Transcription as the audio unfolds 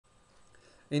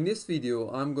In this video,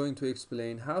 I'm going to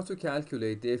explain how to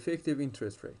calculate the effective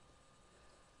interest rate.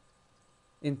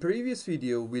 In previous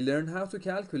video, we learned how to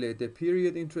calculate the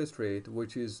period interest rate,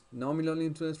 which is nominal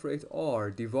interest rate R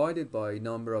divided by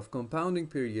number of compounding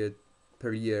period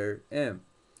per year M.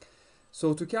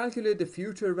 So to calculate the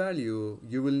future value,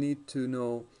 you will need to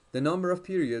know the number of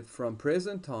period from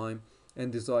present time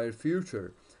and desired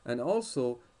future, and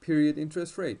also period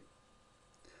interest rate.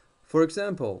 For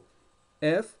example,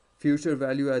 F future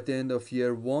value at the end of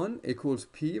year 1 equals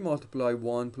P multiply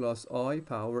 1 plus I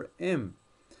power M,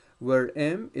 where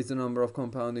M is the number of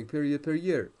compounding period per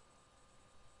year.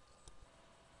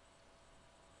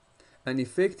 An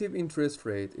effective interest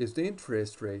rate is the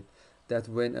interest rate that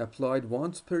when applied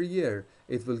once per year,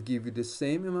 it will give you the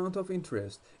same amount of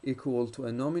interest equal to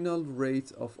a nominal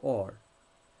rate of R.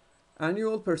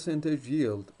 Annual percentage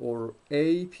yield, or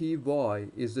APY,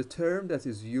 is the term that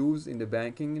is used in the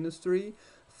banking industry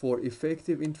for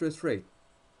effective interest rate.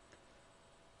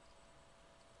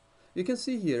 You can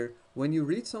see here when you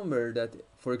read somewhere that,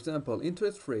 for example,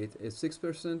 interest rate is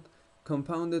 6%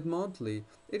 compounded monthly,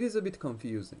 it is a bit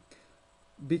confusing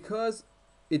because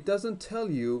it doesn't tell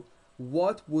you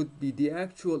what would be the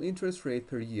actual interest rate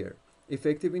per year.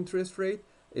 Effective interest rate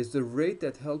is the rate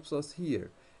that helps us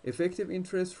here. Effective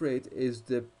interest rate is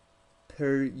the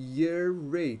per year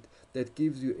rate that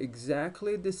gives you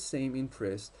exactly the same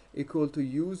interest equal to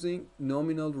using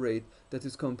nominal rate that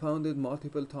is compounded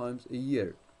multiple times a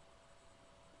year.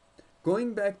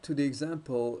 Going back to the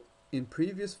example in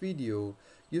previous video,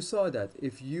 you saw that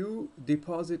if you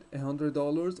deposit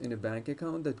 $100 in a bank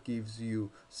account that gives you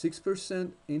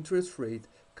 6% interest rate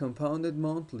compounded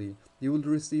monthly, you will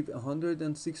receive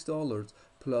 $106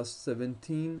 plus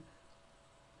 17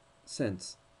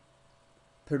 cents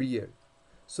per year.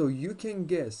 So you can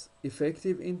guess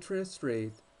effective interest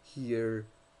rate here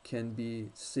can be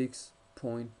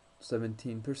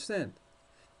 6.17%.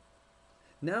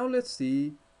 Now let's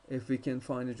see if we can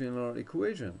find a general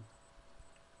equation.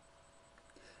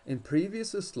 In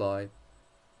previous slide,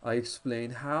 I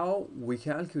explained how we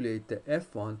calculate the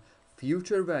F1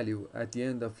 future value at the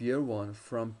end of year 1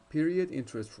 from period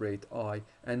interest rate I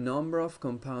and number of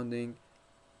compounding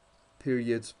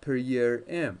periods per year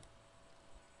M.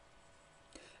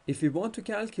 If we want to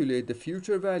calculate the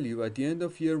future value at the end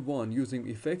of year 1 using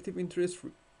effective interest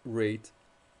rate,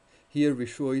 here we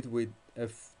show it with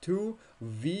F2,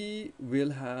 we will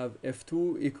have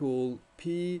F2 equal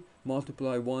P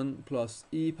multiply 1 plus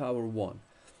E power 1.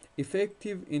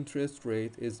 Effective interest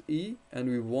rate is E, and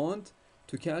we want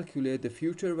to calculate the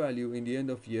future value in the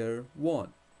end of year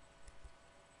 1.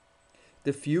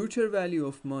 The future value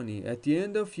of money at the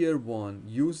end of year 1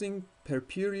 using per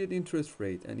period interest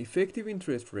rate and effective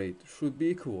interest rate should be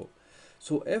equal.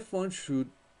 So F1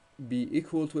 should be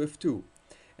equal to F2,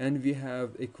 and we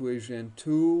have equation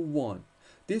 2, 1.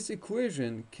 This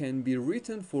equation can be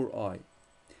written for I.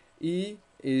 E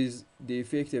is the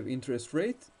effective interest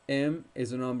rate, M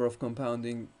is the number of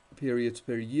compounding periods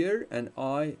per year, and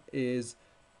I is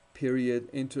period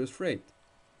interest rate.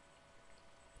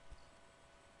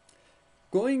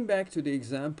 Going back to the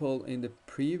example in the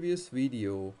previous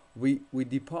video, we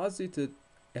deposited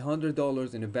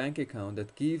 $100 in a bank account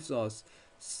that gives us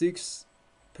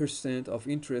 6% of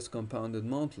interest compounded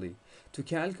monthly. To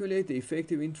calculate the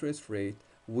effective interest rate,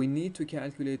 we need to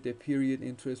calculate the period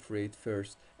interest rate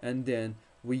first, and then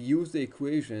we use the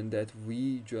equation that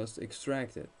we just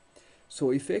extracted.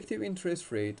 So effective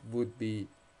interest rate would be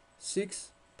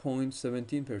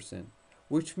 6.17%,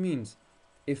 which means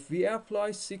if we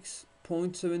apply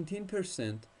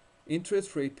 6.17%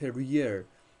 interest rate per year,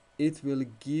 it will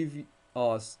give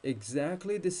us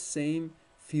exactly the same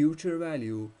future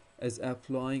value as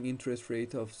applying interest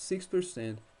rate of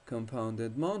 6%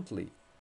 compounded monthly.